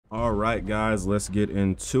All right, guys, let's get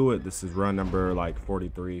into it. This is run number like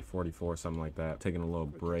 43, 44, something like that. Taking a little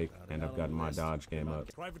break, and I've gotten my dodge game up.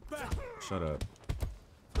 Shut up.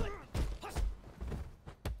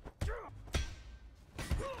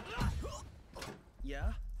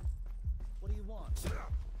 Yeah? What do you want?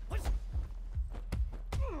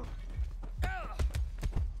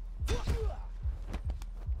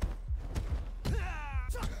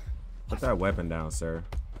 Put that weapon down, sir.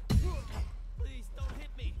 Please don't hit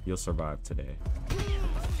me. You'll survive today.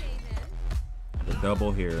 The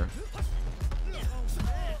double here.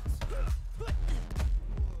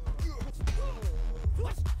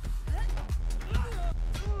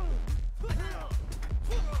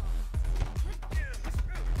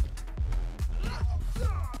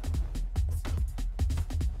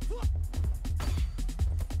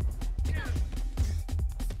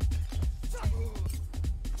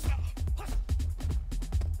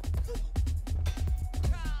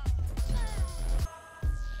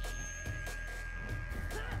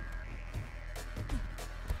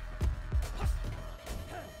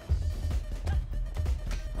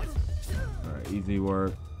 Easy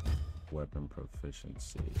work. Weapon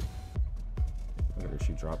proficiency. Look at her,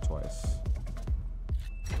 she dropped twice.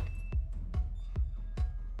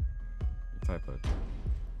 What type of...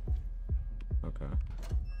 Okay.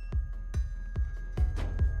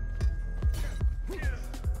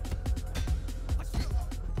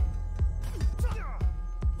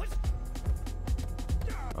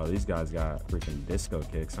 Oh, these guys got freaking disco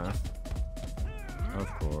kicks, huh? Of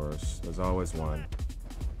course. There's always one.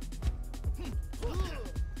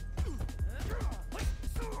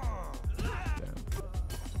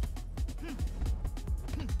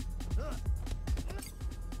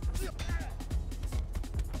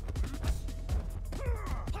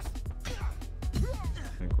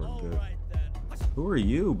 Who are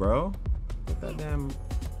you, bro? What that damn...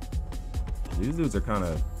 These dudes are kind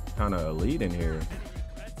of elite in here.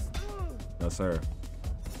 No, sir.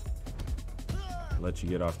 Let you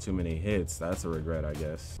get off too many hits. That's a regret, I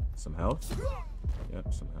guess. Some health?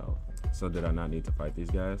 Yep, some health. So did I not need to fight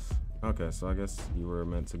these guys? Okay, so I guess you were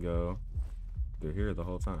meant to go through here the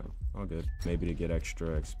whole time. All good. Maybe to get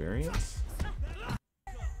extra experience?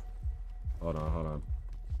 Hold on.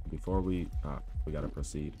 Before we gotta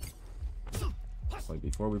proceed. Like,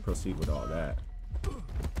 before we proceed with all that.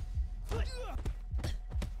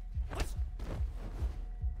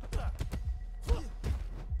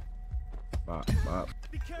 Bop, bop.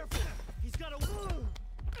 Be careful. He's got a...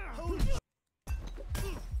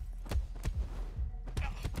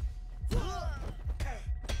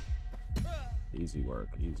 Easy work,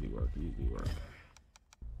 easy work, easy work.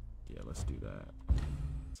 Yeah, let's do that.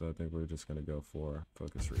 So I think we're just gonna go for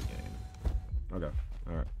focus regain. Okay,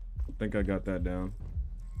 all right. I think I got that down.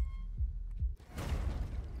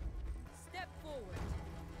 Step forward.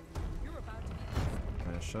 You're about to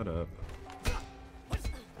be... Man, shut up.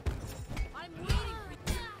 I'm waiting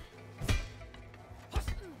for you.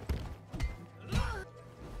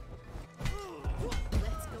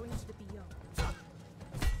 Let's go into the beyond.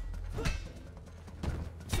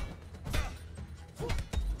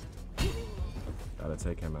 Gotta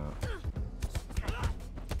take him out.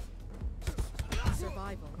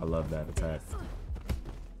 Survival. I love that attack.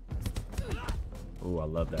 Ooh, I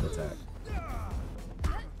love that attack.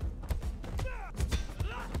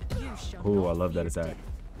 You shall Ooh, not I love that fear attack.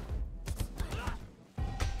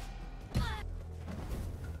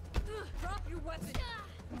 Drop your weapon.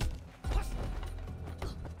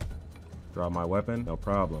 Drop my weapon? No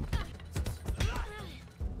problem.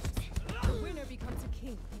 The winner becomes a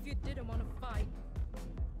king if you didn't want to fight.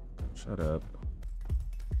 Shut up.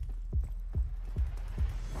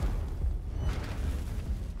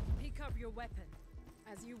 Pick up your weapon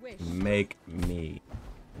as you wish. Make me.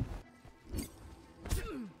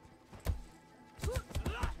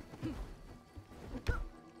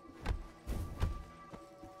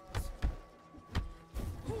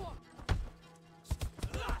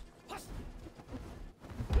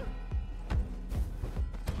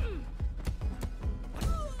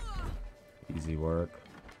 Easy work.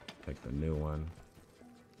 Take the new one.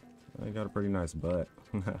 I got a pretty nice butt.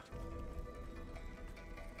 Now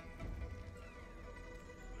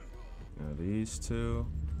these two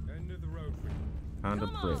End of the road for you. kind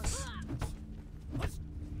of pricks.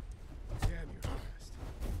 Damn, you're fast.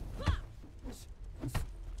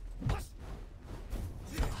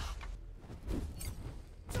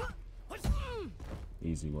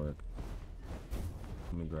 Easy work.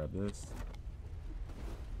 Let me grab this.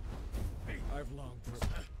 I've longed for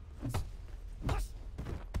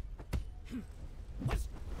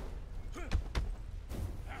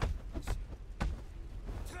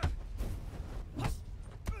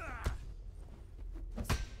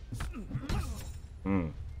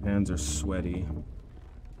Hands are sweaty.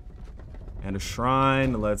 And a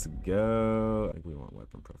shrine. Let's go. I think we want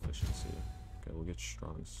weapon proficiency. Okay, we'll get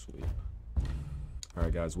strong sweep. All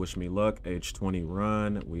right, guys. Wish me luck. H20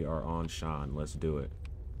 run. We are on Sean. Let's do it.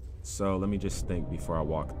 So let me just think before I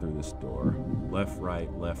walk through this door. Left, right,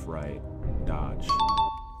 dodge.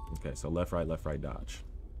 Okay, so left, right, dodge.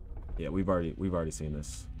 Yeah, we've already seen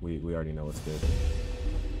this. We already know what's good.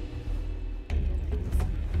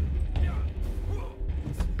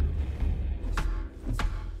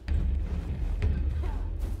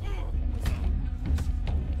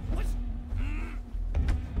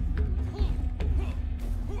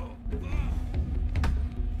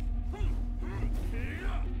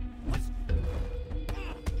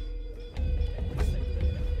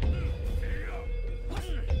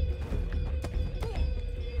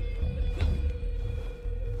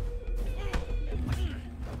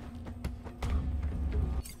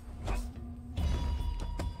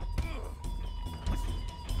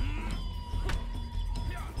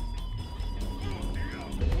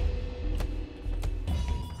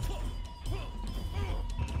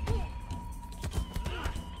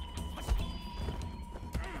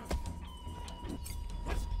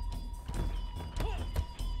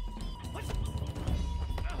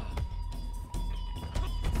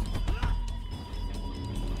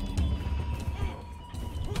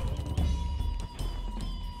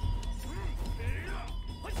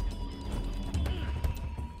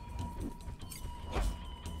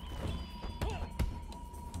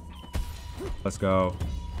 Let's go.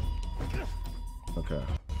 Okay.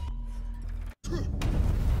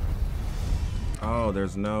 Oh,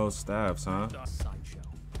 there's no staffs, huh? Sideshow.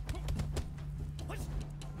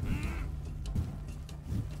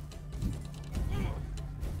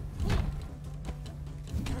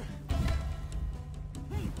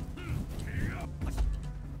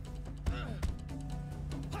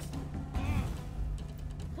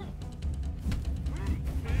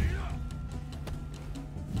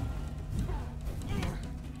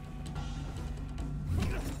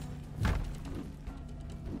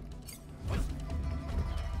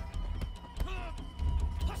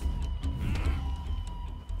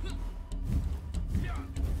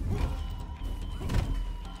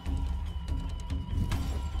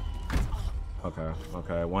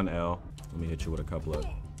 Okay, 1 L. Let me hit you with a couple of...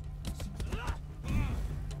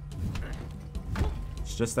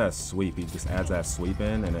 It's just that sweep. He just adds that sweep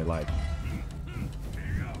in and it like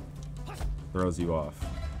throws you off.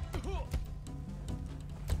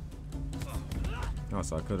 Oh,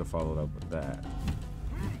 so I could have followed up with that.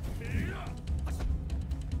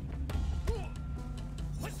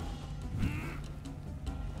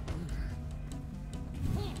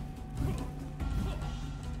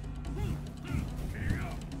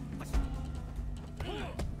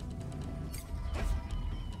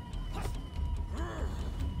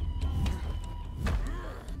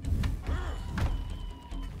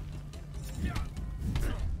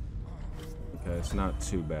 It's not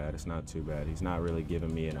too bad. It's not too bad. He's not really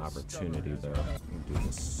giving me an opportunity though. Do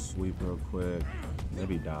this sweep real quick.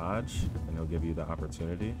 Maybe dodge, and he'll give you the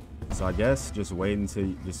opportunity. So I guess just wait until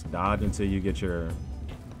you just dodge until you get your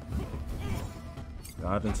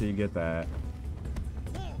dodge until you get that,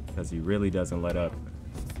 because he really doesn't let up.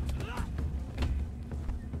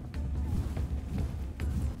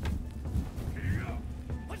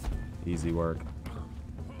 Easy work.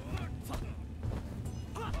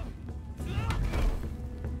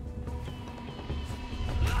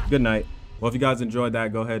 Good night. Well, if you guys enjoyed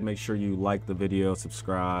that, go ahead and make sure you like the video,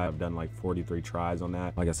 subscribe. I've done like 43 tries on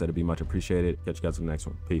that. Like I said, it'd be much appreciated. Catch you guys in the next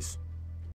one. Peace.